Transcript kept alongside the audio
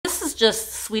just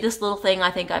the sweetest little thing I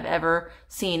think I've ever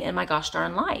seen in my gosh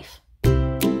darn life.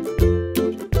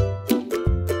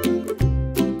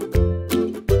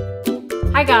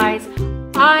 Hi guys,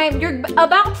 you're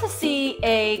about to see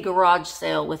a garage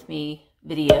sale with me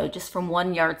video just from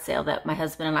one yard sale that my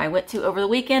husband and I went to over the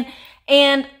weekend,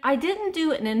 and I didn't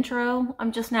do an intro.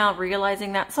 I'm just now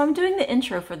realizing that, so I'm doing the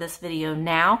intro for this video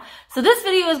now. So this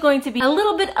video is going to be a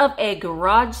little bit of a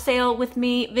garage sale with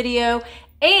me video,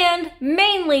 and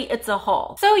mainly it's a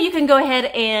haul. So you can go ahead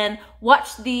and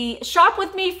watch the shop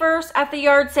with me first at the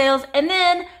yard sales, and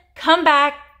then come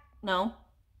back,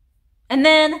 and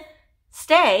then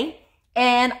stay,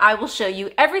 and I will show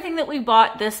you everything that we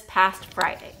bought this past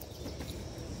Friday.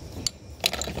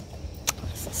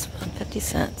 This is 50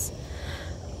 cents.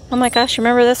 Oh my gosh,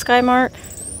 remember this guy, Mark?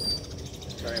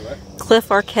 Sorry, what? Cliff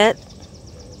Arquette.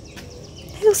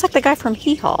 He looks like the guy from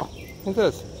Hee Haw. It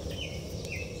does.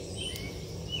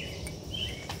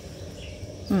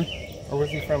 Or was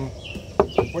he from,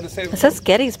 what did it say? It says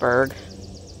Gettysburg,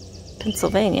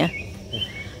 Pennsylvania.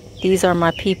 These are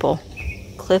my people.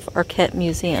 Cliff Arquette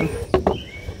Museum.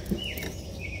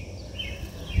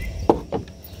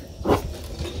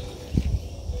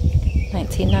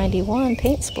 $19.91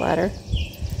 paint splatter.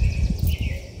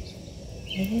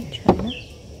 Made in China.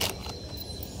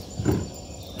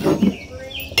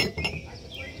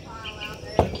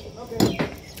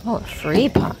 Oh, a free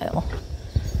pile.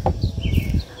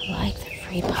 I like the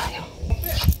free pile.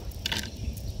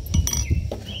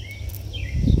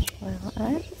 Well,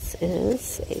 this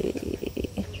is a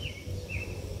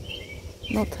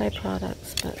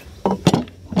multi-products, but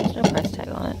there's no price tag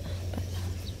on it. But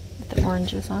with the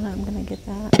oranges on it, I'm gonna get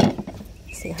that.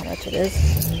 See how much it is.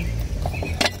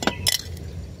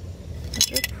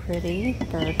 Those are pretty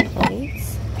bird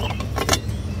plates.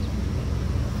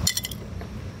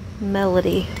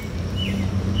 Melody.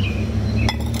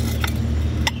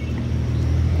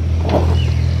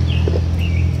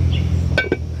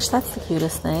 That's the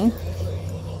cutest thing.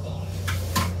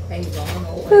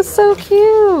 It's so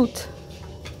cute.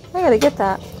 I gotta get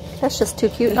that. That's just too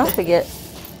cute not to get.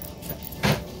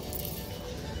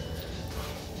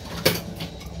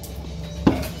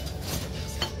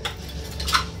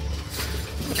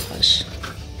 Gosh.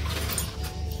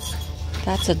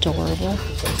 That's adorable.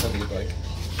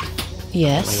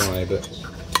 Yes.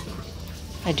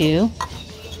 I do.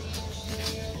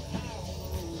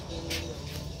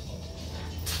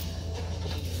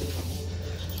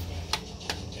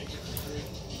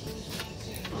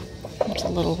 There's a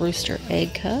little rooster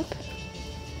egg cup.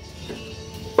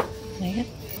 Make it?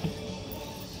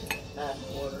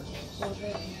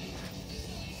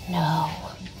 No.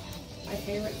 My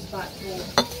favorite spot too.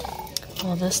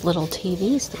 Oh, this little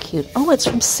TV's the cute. Oh, it's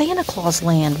from Santa Claus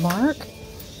Land, Mark.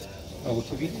 Oh,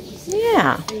 the TV?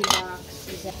 Yeah.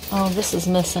 Oh, this is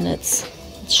missing its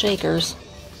shakers.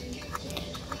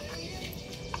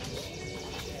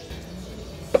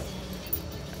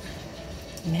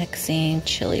 Mixing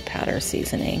chili powder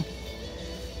seasoning.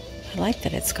 I like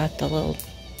that it's got the little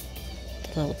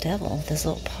devil, this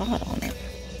little pot on it.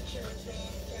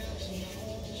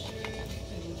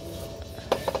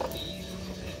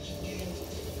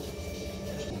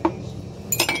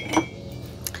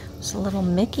 There's a little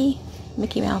Mickey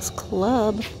Mouse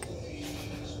Club.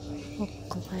 Little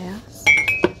glass.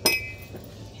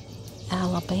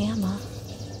 Alabama.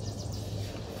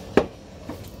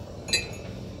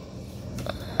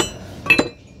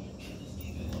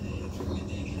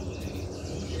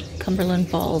 Cumberland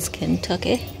Falls,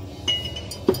 Kentucky.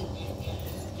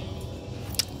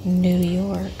 New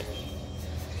York.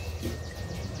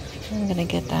 I'm gonna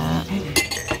get that.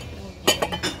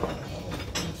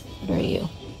 What are you?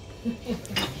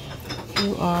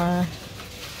 You are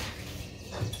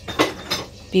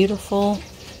beautiful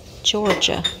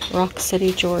Georgia. Rock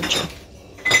City, Georgia.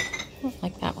 I don't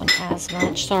like that one as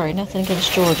much. Sorry, nothing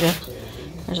against Georgia.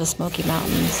 There's the Smoky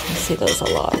Mountains. I see those a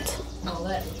lot.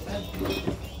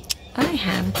 I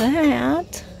have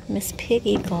that. Miss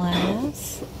Piggy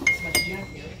glass.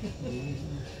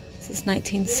 This is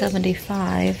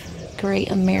 1975.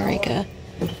 Great America.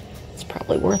 It's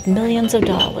probably worth millions of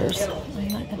dollars. I'm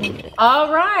not gonna get it.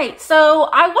 All right, so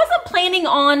I wasn't planning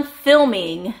on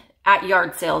filming at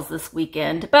yard sales this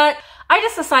weekend, but I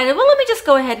just decided, well, let me just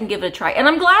go ahead and give it a try. And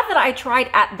I'm glad that I tried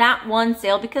at that one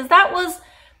sale, because that was,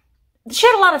 she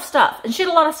had a lot of stuff, and she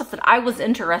had a lot of stuff that I was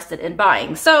interested in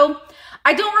buying. So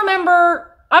I don't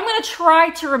remember, I'm gonna try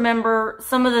to remember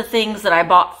some of the things that I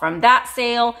bought from that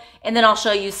sale, and then I'll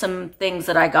show you some things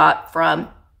that I got from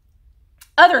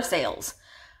other sales.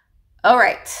 All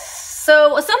right,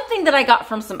 so something that I got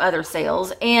from some other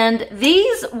sales, and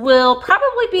these will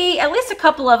probably be, at least a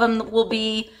couple of them will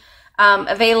be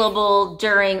available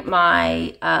during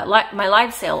my my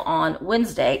live sale on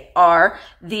Wednesday, are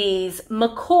these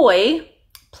McCoy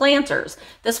planters.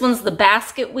 This one's the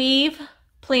basket weave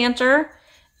planter,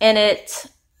 and it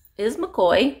is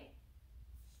McCoy.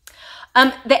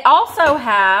 They also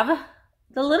have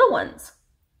the little ones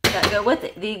that go with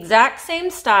it, the exact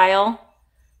same style.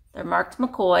 They're marked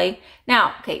McCoy.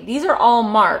 Now, okay, these are all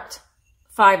marked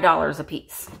 $5 a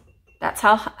piece. That's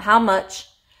how much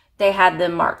they had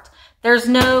them marked. There's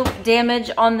no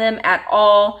damage on them at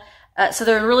all. So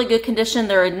they're in really good condition.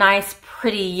 They're a nice,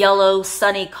 pretty yellow,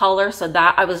 sunny color. So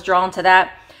that I was drawn to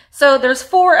that. So there's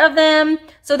 4 of them.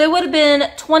 So they would have been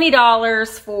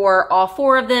 $20 for all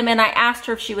 4 of them. And I asked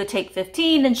her if she would take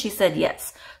 15, and she said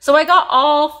yes. So I got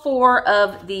all 4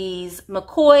 of these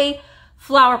McCoy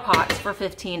flower pots for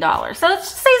 $15. So it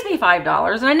saves me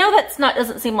 $5. And I know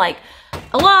doesn't seem like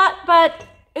a lot, but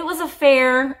it was a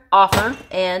fair offer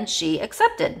and she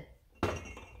accepted.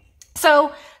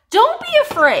 So don't be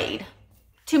afraid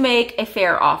to make a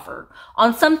fair offer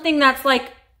on something that's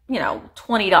like, you know,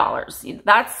 $20.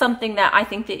 That's something that I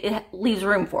think that it leaves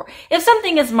room for. If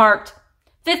something is marked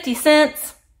 50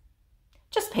 cents,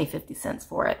 just pay 50 cents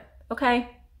for it. Okay.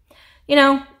 You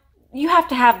know, you have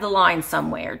to have the line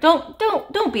somewhere.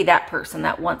 Don't be that person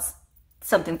that wants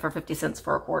something for 50 cents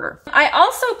for a quarter. I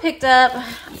also picked up,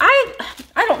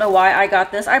 I don't know why I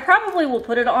got this. I probably will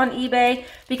put it on eBay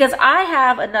because I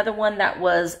have another one that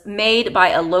was made by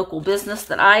a local business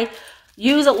that I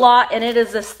use a lot, and it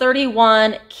is this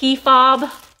 31 key fob.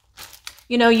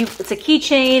 You know, it's a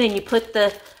keychain, and you put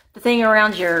the thing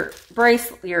around your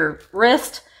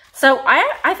wrist. So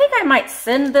I think I might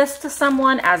send this to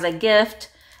someone as a gift.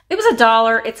 It was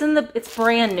 $1. It's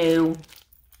brand new.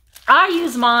 I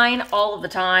use mine all of the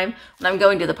time when I'm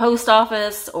going to the post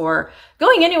office or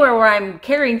going anywhere where I'm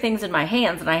carrying things in my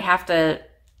hands and I have to,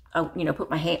 you know,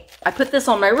 I put this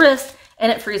on my wrist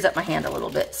and it frees up my hand a little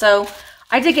bit. So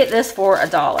I did get this for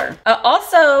 $1. I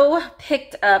also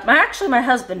picked up, actually my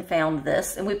husband found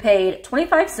this and we paid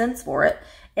 25 cents for it.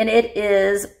 And it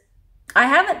is, I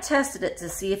haven't tested it to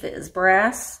see if it is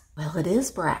brass. Well, it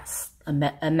is brass.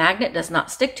 A magnet does not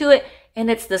stick to it, and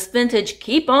it's this vintage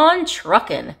Keep On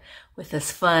Truckin' with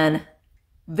this fun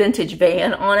vintage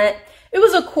van on it. It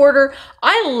was a quarter.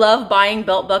 I love buying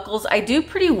belt buckles. I do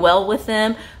pretty well with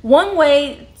them. One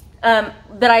way a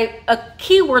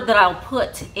keyword that I'll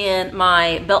put in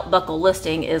my belt buckle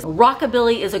listing is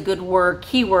rockabilly is a good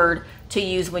keyword to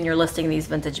use when you're listing these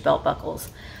vintage belt buckles.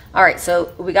 All right,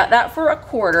 so we got that for a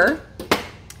quarter.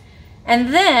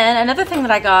 And then another thing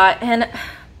that I got, and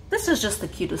this is just the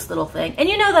cutest little thing. And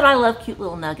you know that I love cute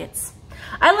little nuggets.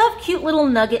 I love cute little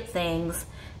nugget things.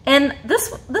 And this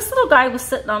little guy was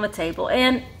sitting on a table,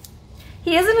 and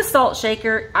he isn't a salt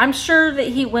shaker. I'm sure that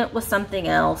he went with something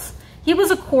else. He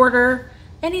was a quarter,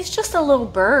 and he's just a little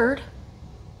bird.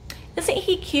 Isn't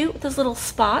he cute with his little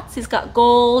spots? He's got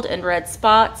gold and red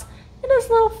spots in his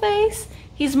little face.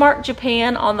 He's marked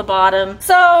Japan on the bottom.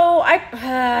 So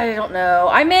I don't know.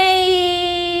 I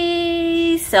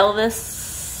may sell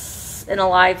this in a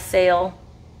live sale.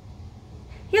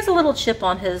 He has a little chip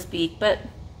on his beak, but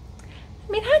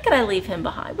I mean, how could I leave him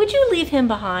behind? Would you leave him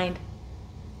behind?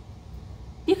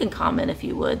 You can comment if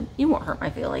you would. You won't hurt my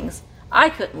feelings. I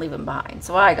couldn't leave him behind,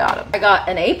 so I got him. I got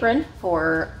an apron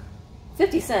for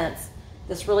 50 cents.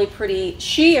 This really pretty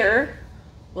sheer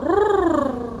with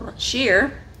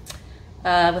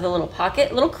a little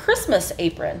pocket, little Christmas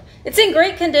apron. It's in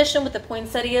great condition with the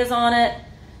poinsettias on it.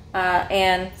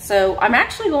 And so I'm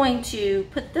actually going to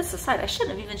put this aside. I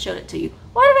shouldn't have even showed it to you.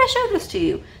 Why did I show this to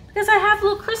you? Because I have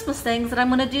little Christmas things that I'm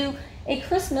going to do a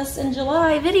Christmas in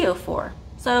July video for.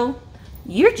 So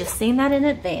you're just seeing that in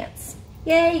advance.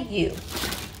 Yay, you.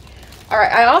 All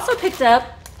right, I also picked up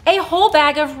a whole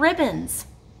bag of ribbons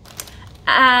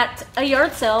at a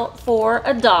yard sale for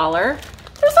 $1.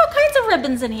 There's all kinds of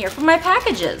ribbons in here for my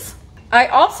packages. I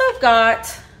also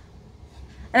got,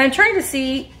 and I'm trying to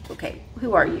see, okay,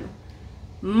 who are you?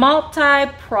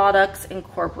 Multi Products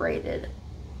Incorporated,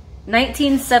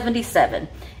 1977.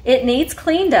 It needs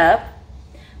cleaned up,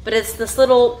 but it's this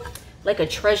little, like a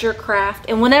treasure craft.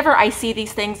 And whenever I see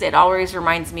these things, it always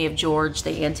reminds me of George,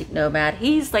 the antique nomad.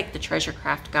 He's like the treasure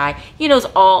craft guy. He knows a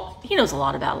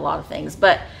lot about a lot of things,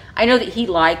 but I know that he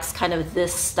likes kind of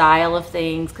this style of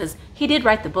things because he did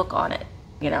write the book on it,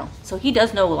 you know, so he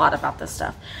does know a lot about this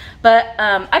stuff. But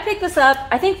I picked this up,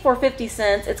 I think for 50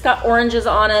 cents. It's got oranges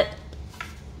on it.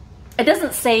 It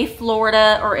doesn't say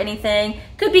Florida or anything.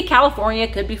 Could be California,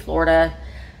 could be Florida.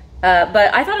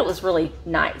 But I thought it was really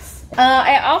nice.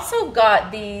 I also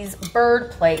got these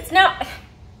bird plates. Now,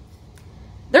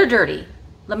 they're dirty.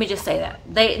 Let me just say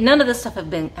that. None of this stuff have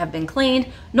been cleaned,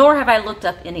 nor have I looked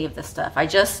up any of this stuff.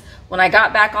 When I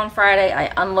got back on Friday,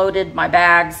 I unloaded my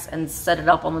bags and set it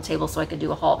up on the table so I could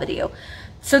do a haul video.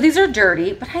 So these are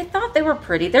dirty, but I thought they were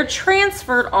pretty. They're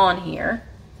transferred on here.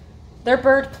 They're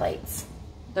bird plates.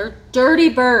 They're dirty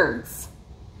birds.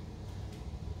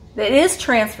 It is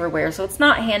transferware, so it's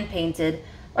not hand painted,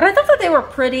 but I thought that they were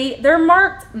pretty. They're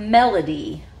marked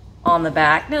Melody on the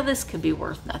back. Now this could be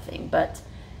worth nothing, but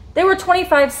they were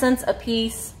 25 cents a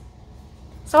piece.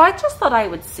 So I just thought I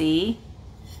would see.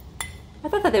 I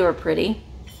thought that they were pretty.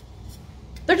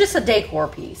 They're just a decor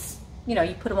piece. You know,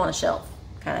 you put them on a shelf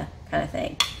kind of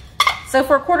thing. So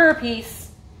for $1 a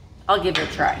piece, I'll give it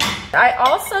a try. I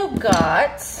also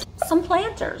got some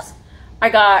planters. I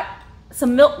got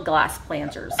some milk glass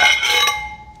planters.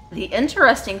 The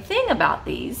interesting thing about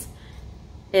these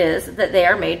is that they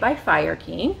are made by Fire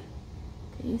King.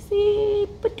 Can you see?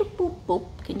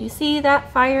 Can you see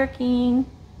that, Fire King?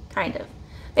 Kind of.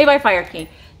 Made by Fire King.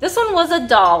 This one was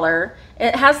 $1.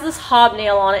 It has this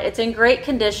hobnail on it. It's in great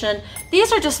condition.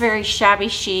 These are just very shabby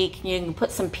chic. You can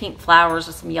put some pink flowers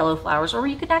or some yellow flowers, or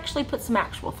you could actually put some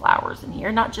actual flowers in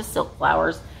here, not just silk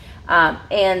flowers.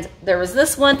 And there was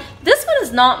this one. This one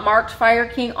is not marked Fire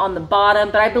King on the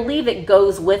bottom, but I believe it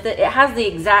goes with it. It has the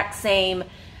exact same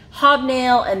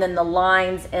hobnail and then the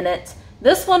lines in it.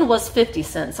 This one was 50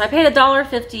 cents. I paid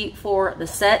 $1.50 for the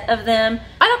set of them.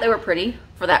 I thought they were pretty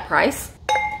for that price.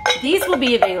 These will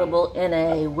be available in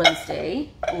a Wednesday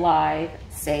live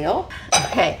sale.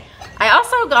 Okay, I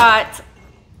also got,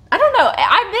 I don't know,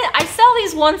 I sell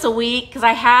these once a week because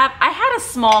I had a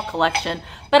small collection,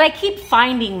 but I keep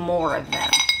finding more of them.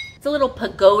 It's a little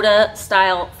pagoda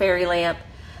style fairy lamp.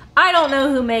 I don't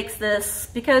know who makes this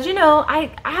because, you know,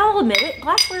 I'll admit it,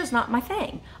 glassware is not my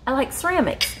thing. I like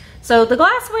ceramics. So the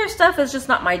glassware stuff is just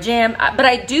not my jam, but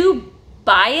I do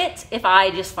buy it if I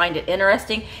just find it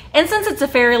interesting. And since it's a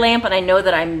fairy lamp and I know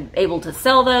that I'm able to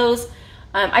sell those,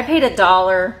 I paid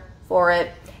 $1 for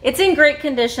it. It's in great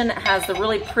condition. It has the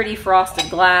really pretty frosted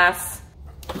glass.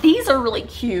 These are really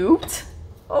cute.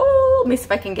 Oh, let me see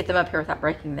if I can get them up here without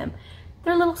breaking them.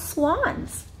 They're little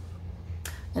swans.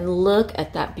 And look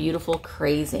at that beautiful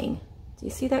crazing. Do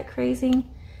you see that crazing?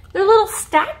 They're little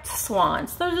stacked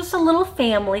swans. They're just a little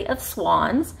family of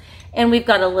swans. And we've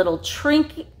got a little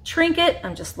trinket.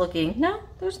 I'm just looking. No,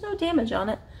 there's no damage on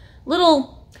it.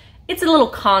 It's a little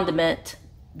condiment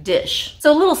dish.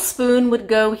 So a little spoon would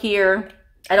go here.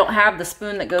 I don't have the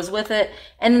spoon that goes with it.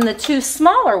 And then the two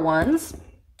smaller ones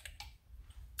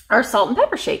are salt and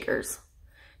pepper shakers.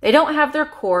 They don't have their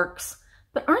corks,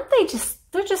 but aren't they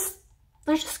just, they're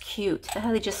just cute.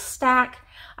 How they just stack.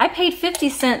 I paid 50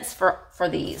 cents for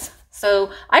these.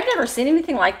 So I've never seen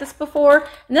anything like this before.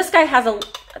 And this guy has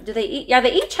they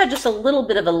each have just a little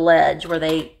bit of a ledge where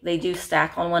they do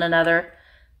stack on one another.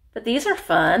 But these are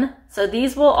fun. So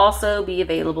these will also be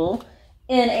available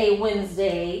in a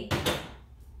Wednesday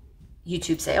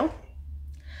YouTube sale.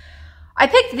 I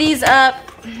picked these up.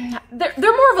 They're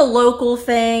more of a local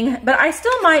thing, but I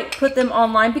still might put them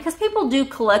online because people do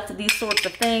collect these sorts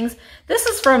of things. This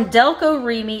is from Delco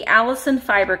Remy Allison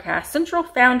Fibercast Central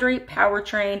Foundry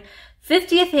Powertrain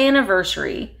 50th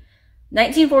Anniversary,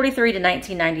 1943 to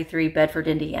 1993, Bedford,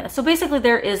 Indiana. So basically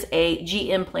there is a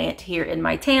GM plant here in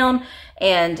my town,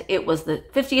 and it was the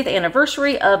 50th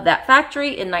anniversary of that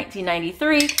factory in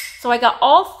 1993. So I got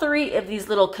all three of these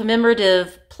little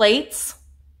commemorative plates.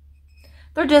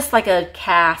 They're just like a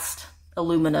cast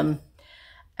aluminum.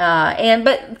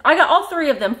 But I got all three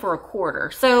of them for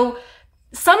 $1. So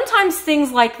sometimes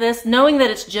things like this, knowing that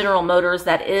it's General Motors,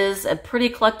 that is a pretty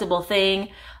collectible thing.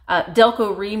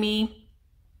 Delco Remy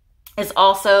is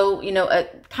also, you know, a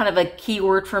kind of a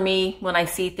keyword for me when I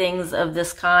see things of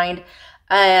this kind.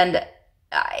 And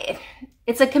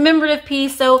it's a commemorative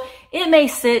piece, so it may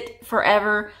sit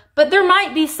forever, but there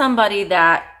might be somebody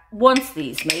that wants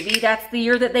these. Maybe that's the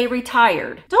year that they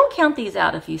retired. Don't count these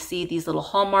out if you see these little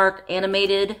Hallmark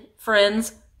animated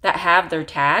friends that have their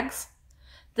tags.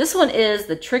 This one is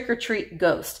the Trick or Treat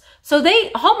Ghost. So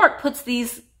Hallmark puts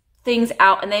these things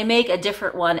out and they make a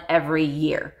different one every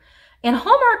year. And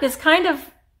Hallmark is kind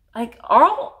of like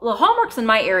the Hallmarks in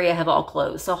my area have all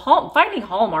closed. So finding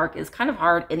Hallmark is kind of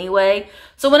hard anyway.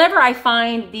 So whenever I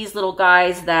find these little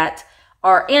guys that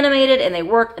are animated and they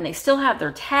work and they still have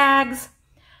their tags,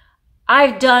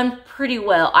 I've done pretty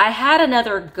well. I had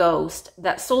another ghost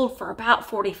that sold for about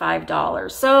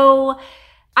 $45. So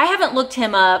I haven't looked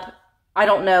him up. I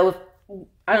don't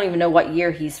even know what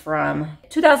year he's from.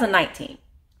 2019.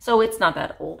 So it's not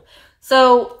that old.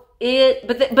 So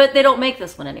but they don't make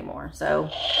this one anymore. So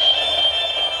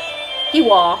he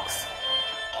walks.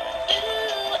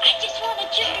 I just want a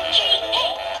trick or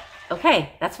treat.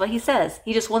 Okay, that's what he says.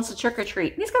 He just wants a trick or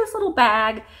treat. And he's got this little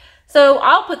bag. So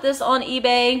I'll put this on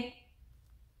eBay,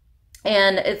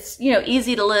 and it's, you know,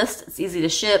 easy to list. It's easy to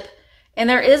ship. And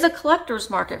there is a collector's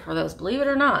market for those, believe it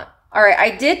or not. All right,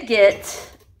 I did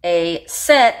get a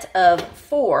set of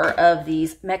 4 of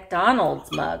these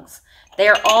McDonald's mugs. They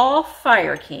are all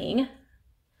Fire King.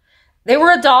 They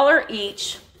were $1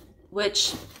 each,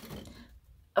 which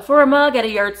for a mug at a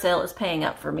yard sale is paying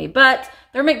up for me. But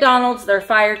they're McDonald's, they're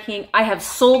Fire King. I have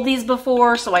sold these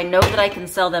before, so I know that I can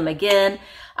sell them again.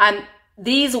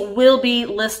 These will be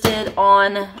listed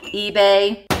on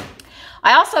eBay.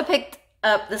 I also picked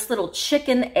up this little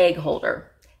chicken egg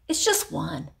holder. It's just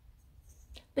one,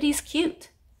 but he's cute.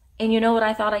 And you know what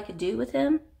I thought I could do with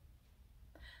him?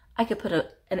 I could put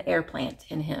an air plant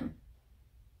in him.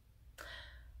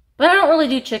 But I don't really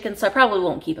do chickens, so I probably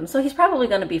won't keep him. So he's probably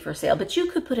going to be for sale. But you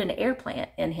could put an air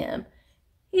plant in him.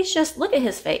 He's just, look at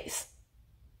his face.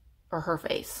 Or her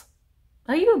face.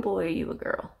 Are you a boy or are you a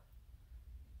girl?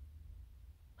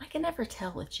 I can never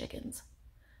tell with chickens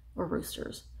or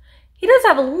roosters. He does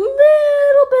have a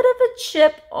little bit of a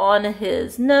chip on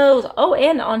his nose. Oh,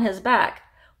 and on his back.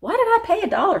 Why did I pay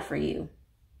 $1 for you?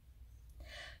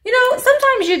 You know,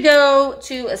 sometimes you go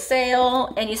to a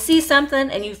sale and you see something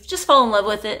and you just fall in love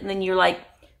with it, and then you're like,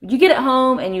 you get it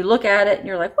home and you look at it and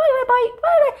you're like, why did I buy it?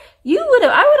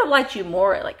 I would have liked you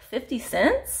more at like 50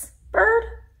 cents, bird.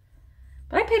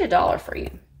 But I paid $1 for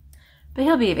you. But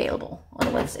he'll be available on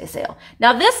a Wednesday sale.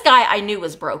 Now this guy I knew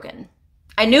was broken.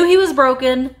 I knew he was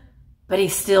broken, but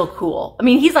he's still cool. I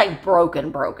mean, he's like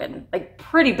broken, like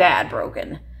pretty bad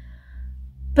broken.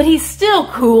 But he's still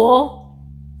cool.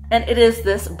 And it is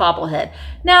this bobblehead.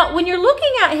 Now, when you're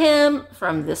looking at him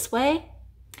from this way,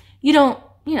 you don't,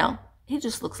 you know, he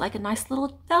just looks like a nice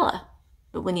little fella.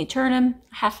 But when you turn him,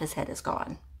 half his head is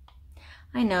gone.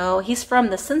 I know, he's from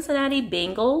the Cincinnati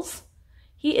Bengals.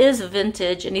 He is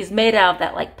vintage, and he's made out of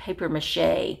that like paper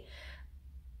mache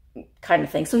kind of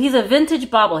thing. So he's a vintage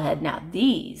bobblehead. Now,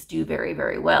 these do very,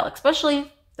 very well, especially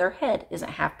if their head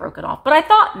isn't half broken off. But I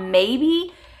thought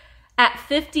maybe at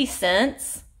 50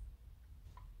 cents,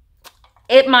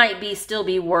 it might still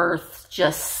be worth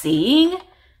just seeing,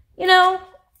 you know?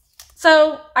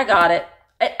 So I got it.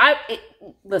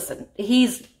 Listen,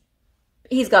 he's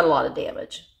got a lot of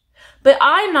damage. But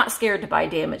I'm not scared to buy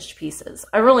damaged pieces.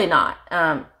 I'm really not.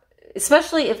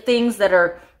 Especially if things that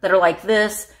are like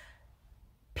this,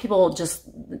 people just,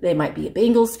 they might be a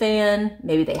Bengals fan.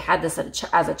 Maybe they had this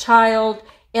as a child.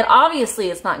 And obviously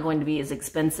it's not going to be as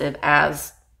expensive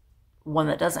as one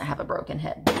that doesn't have a broken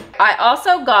head. I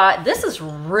also got, this is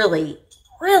really,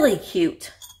 really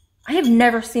cute. I have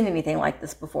never seen anything like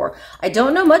this before. I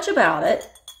don't know much about it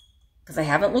because I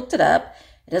haven't looked it up.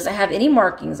 It doesn't have any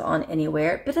markings on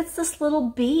anywhere, but it's this little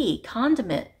bee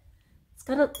condiment. It's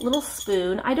got a little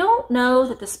spoon. I don't know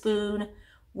that the spoon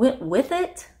went with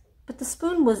it, but the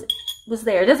spoon was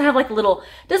there. It doesn't have like a little,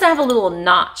 doesn't have a little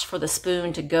notch for the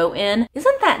spoon to go in.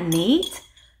 Isn't that neat?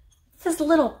 It says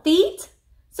little feet.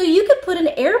 So you could put an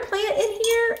air plant in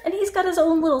here, and he's got his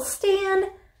own little stand.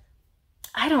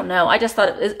 I don't know. I just thought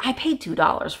it was, I paid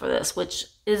 $2 for this, which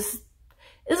is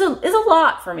a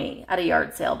lot for me at a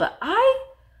yard sale, but I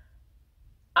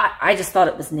just thought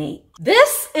it was neat.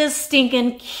 This is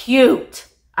stinking cute.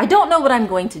 I don't know what I'm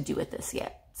going to do with this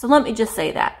yet. So let me just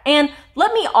say that. And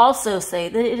let me also say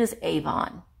that it is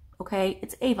Avon. Okay,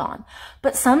 it's Avon.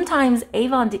 But sometimes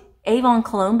Avon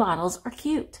cologne bottles are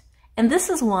cute. And this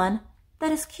is one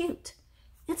that is cute.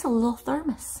 It's a little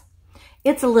thermos.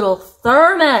 It's a little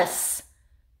thermos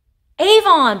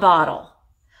Avon bottle.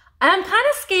 I'm kind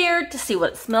of scared to see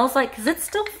what it smells like because it's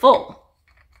still full.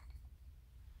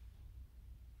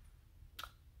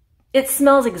 It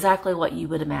smells exactly what you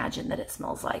would imagine that it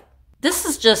smells like. This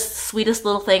is just the sweetest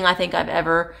little thing I think I've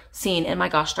ever seen in my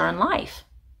gosh darn life.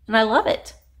 And I love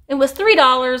it. It was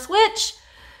 $3, which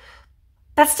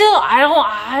that's still,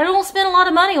 I don't spend a lot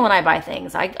of money when I buy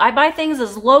things. I buy things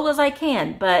as low as I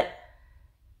can, but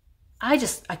I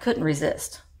couldn't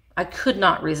resist. I could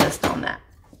not resist on that.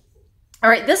 All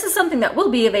right, this is something that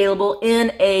will be available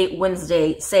in a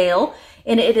Wednesday sale,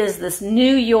 and it is this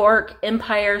New York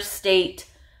Empire State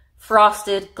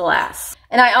frosted glass.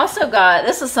 And I also got,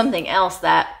 this is something else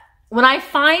that when I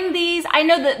find these, I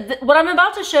know that what I'm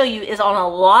about to show you is on a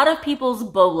lot of people's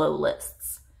BOLO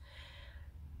lists.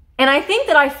 And I think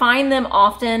that I find them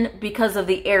often because of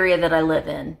the area that I live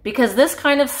in, because this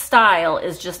kind of style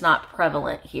is just not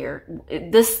prevalent here.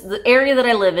 The area that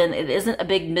I live in, it isn't a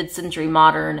big mid-century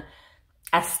modern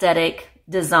aesthetic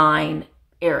design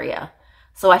area.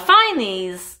 So I find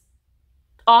these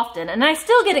often, and I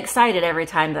still get excited every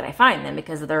time that I find them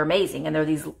because they're amazing. And they're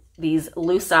these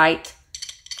lucite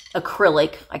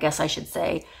acrylic, I guess I should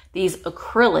say, these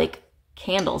acrylic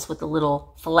candles with the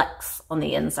little flecks on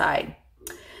the inside.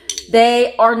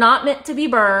 They are not meant to be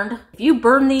burned. If you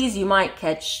burn these, you might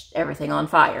catch everything on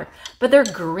fire, but they're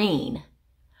green.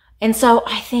 And so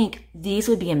I think these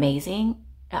would be amazing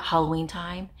at Halloween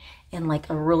time in like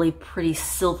a really pretty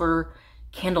silver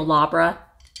candelabra.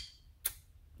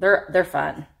 They're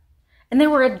fun. And they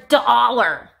were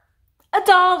 $1.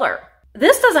 $1.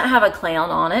 This doesn't have a clown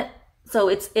on it, so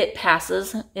it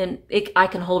passes, and I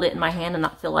can hold it in my hand and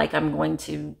not feel like I'm going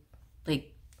to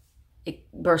like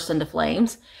it burst into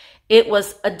flames. It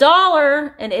was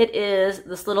 $1, and it is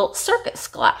this little circus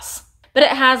glass. But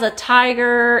it has a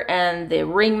tiger and the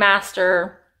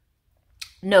ringmaster,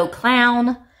 no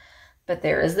clown. But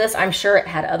there is this. I'm sure it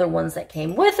had other ones that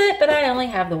came with it, but I only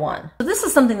have the one. So this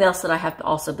is something else that I have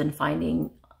also been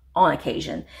finding on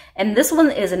occasion. And this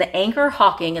one is an Anchor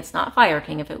Hawking. It's not Fire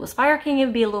King. If it was Fire King, it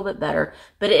would be a little bit better.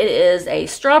 But it is a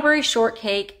strawberry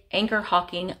shortcake Anchor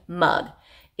Hawking mug.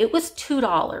 It was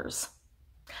 $2.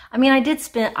 I mean, I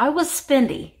was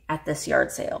spendy at this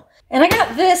yard sale. And I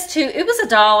got this too. It was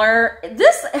 $1.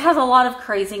 This has a lot of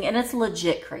crazing, and it's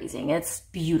legit crazing. It's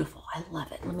beautiful. I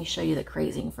love it. Let me show you the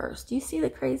crazing first. Do you see the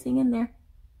crazing in there?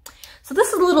 So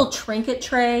this is a little trinket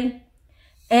tray,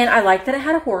 and I like that it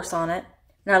had a horse on it,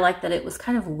 and I like that it was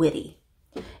kind of witty.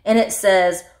 And it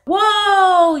says,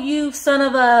 "Whoa, you son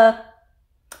of a,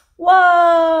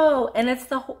 whoa." And it's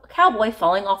the cowboy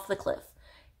falling off the cliff.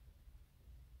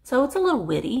 So it's a little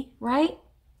witty, right?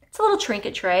 It's a little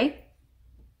trinket tray.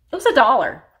 It was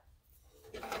 $1.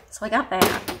 So I got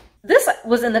that. This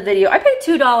was in the video. I paid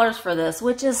 $2 for this,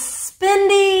 which is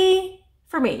spendy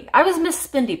for me. I was Miss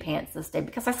Spendy Pants this day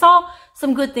because I saw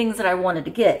some good things that I wanted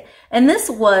to get. And this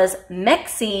was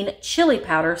Mexican chili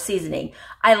powder seasoning.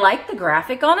 I like the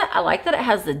graphic on it. I like that it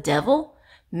has the devil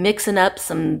mixing up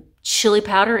some chili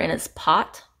powder in its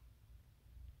pot.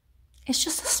 It's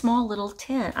just a small little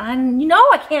tin.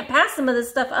 I can't pass some of this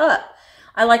stuff up.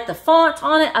 I like the font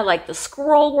on it. I like the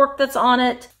scroll work that's on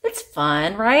it. It's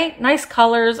fun, right? Nice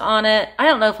colors on it. I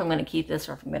don't know if I'm going to keep this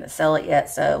or if I'm going to sell it yet,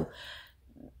 so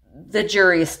the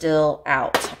jury is still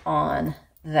out on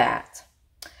that.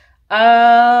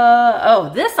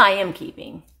 Oh, this I am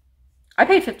keeping. I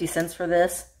paid 50 cents for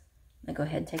this. I'm going to go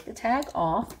ahead and take the tag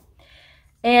off.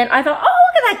 And I thought, oh,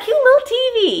 look at that cute little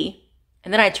TV.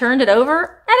 And then I turned it over,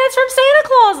 and it's from Santa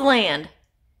Claus Land.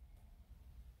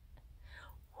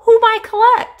 Who might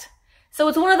collect? So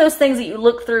it's one of those things that you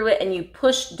look through it and you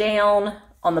push down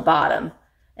on the bottom,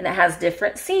 and it has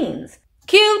different scenes.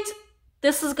 Cute.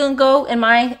 This is going to go in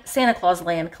my Santa Claus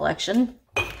Land collection.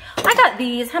 I got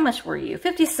these. How much were you?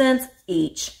 50 cents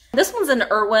each. This one's an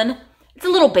Irwin. It's a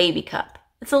little baby cup.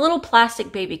 It's a little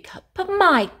plastic baby cup. But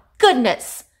my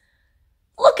goodness,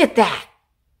 look at that.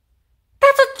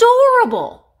 That's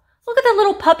adorable. Look at that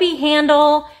little puppy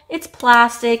handle. It's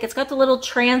plastic. It's got the little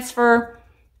transfer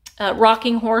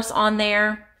rocking horse on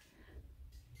there.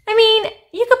 I mean,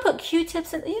 you could put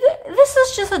Q-tips in. This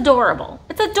is just adorable.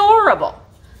 It's adorable.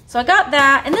 So I got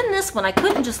that. And then this one, I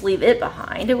couldn't just leave it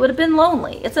behind. It would have been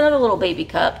lonely. It's another little baby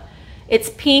cup. It's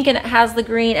pink and it has the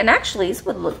green. And actually, this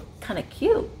would look kind of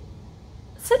cute.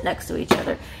 Sit next to each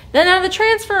other. Then now the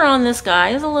transfer on this guy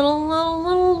is a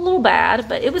little bad,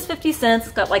 but it was 50 cents.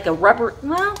 It's got like a rubber,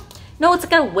 well, no, it's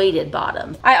got a weighted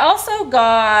bottom. I also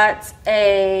got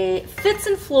a Fitz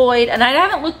and Floyd, and I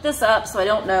haven't looked this up, so I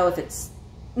don't know if it's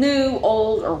new,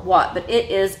 old, or what, but it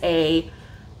is a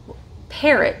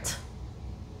parrot,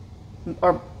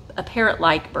 or a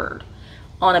parrot-like bird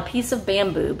on a piece of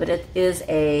bamboo, but it is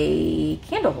a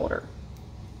candle holder.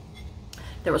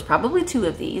 There was probably 2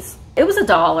 of these. It was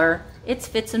 $1. It's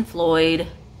Fitz and Floyd.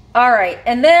 All right,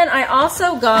 and then I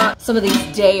also got some of these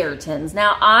Dayer tins.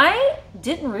 Now, I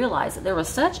didn't realize that there was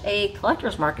such a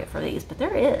collector's market for these, but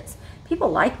there is. People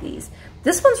like these.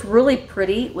 This one's really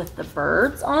pretty with the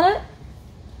birds on it.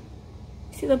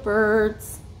 See the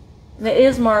birds? And it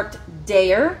is marked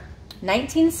Dayer,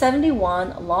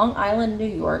 1971, Long Island, New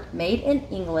York, made in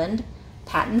England,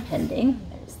 patent pending.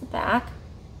 There's the back.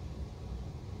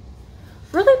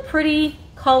 Really pretty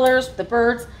colors with the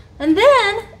birds. And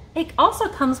then it also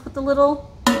comes with the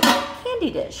little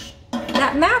candy dish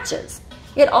that matches.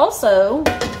 It also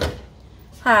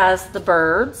has the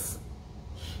birds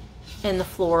in the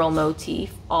floral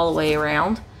motif all the way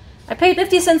around. I paid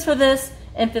 50 cents for this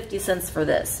and 50 cents for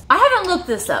this. I haven't looked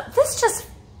this up. This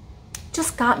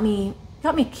just got me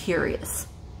curious.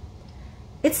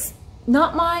 It's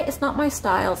it's not my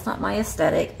style, it's not my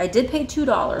aesthetic. I did pay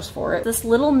 $2 for it. This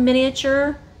little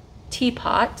miniature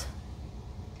teapot.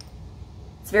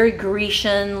 It's very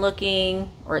Grecian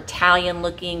looking or Italian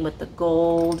looking with the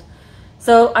gold.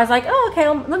 So I was like, oh, okay,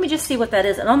 let me just see what that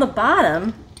is. And on the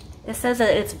bottom, it says that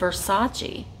it's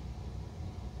Versace.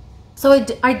 So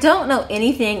I don't know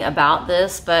anything about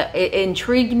this, but it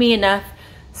intrigued me enough.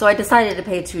 So I decided to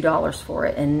pay $2 for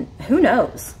it, and who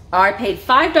knows? I paid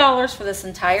 $5 for this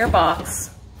entire box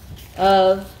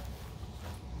of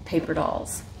paper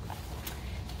dolls.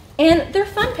 And they're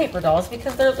fun paper dolls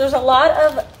because there's a lot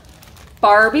of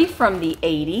Barbie from the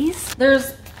 80s.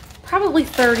 There's probably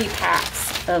 30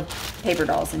 packs of paper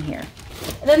dolls in here.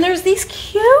 And then there's these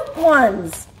cute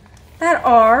ones that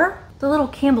are the little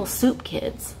Campbell Soup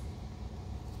kids.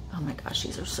 Oh my gosh,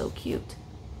 these are so cute.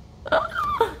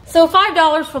 So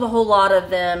 $5 for the whole lot of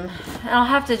them. And I'll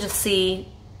have to just see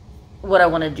what I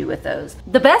want to do with those.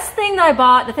 The best thing that I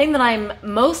bought, the thing that I'm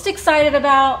most excited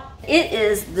about, it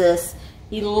is this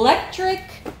electric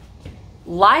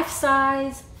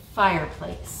life-size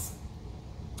fireplace.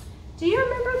 Do you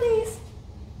remember these?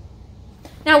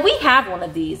 Now we have one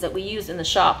of these that we used in the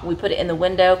shop. We put it in the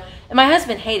window, and my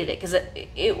husband hated it because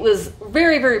it was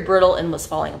very, very brittle and was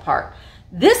falling apart.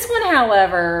 This one,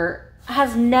 however,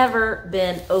 has never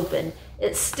been opened.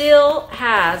 It still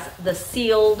has the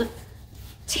sealed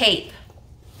tape.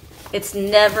 It's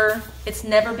never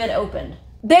been opened.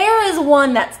 There is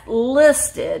one that's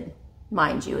listed,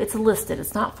 mind you, it's listed.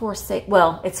 It's not for sale.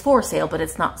 Well, it's for sale, but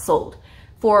it's not sold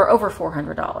for over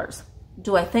 $400.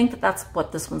 Do I think that that's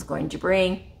what this one's going to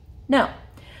bring? No.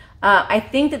 I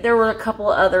think that there were a couple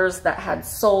others that had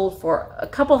sold for a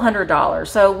couple $100.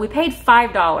 So we paid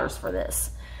 $5 for this.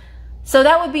 So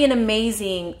that would be an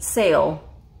amazing sale.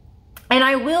 And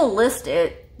I will list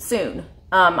it soon.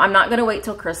 I'm not going to wait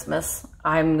till Christmas.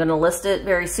 I'm going to list it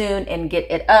very soon and get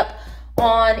it up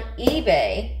on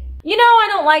eBay. You know, I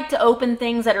don't like to open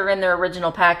things that are in their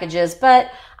original packages,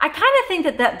 but I kind of think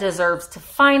that that deserves to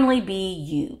finally be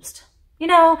used. You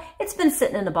know, it's been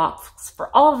sitting in a box for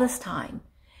all this time,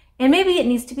 and maybe it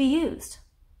needs to be used.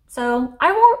 So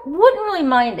I wouldn't really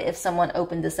mind it if someone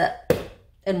opened this up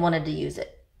and wanted to use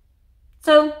it.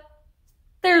 So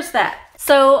there's that.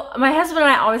 So my husband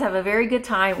and I always have a very good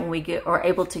time when we are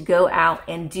able to go out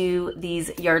and do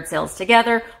these yard sales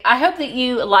together. I hope that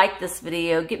you liked this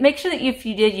video. Make sure that if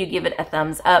you did, you give it a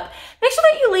thumbs up. Make sure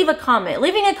that you leave a comment.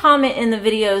 Leaving a comment in the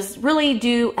videos really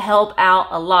do help out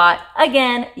a lot.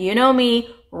 Again, you know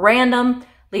me, random.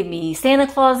 Leave me Santa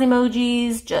Claus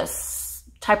emojis, just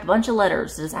type a bunch of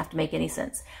letters. It doesn't have to make any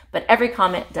sense. But every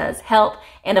comment does help.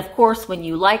 And of course, when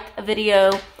you like a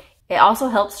video, it also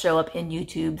helps show up in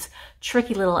YouTube's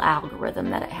tricky little algorithm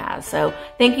that it has. So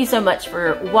thank you so much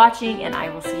for watching, and I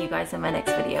will see you guys in my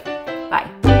next video.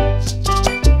 Bye.